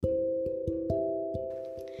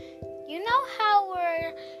You know how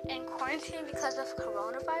we're in quarantine because of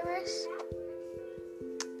coronavirus?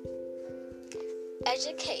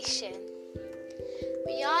 Education.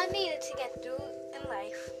 We all need it to get through in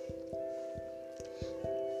life.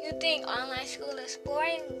 You think online school is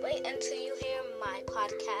boring? Wait until you hear my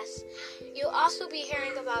podcast. You'll also be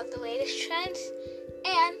hearing about the latest trends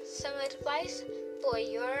and some advice for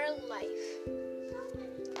your life.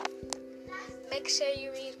 Make sure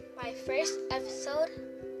you read my first episode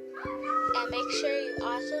and make sure you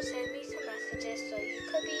also send me some messages so you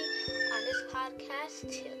could be on this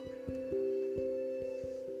podcast too.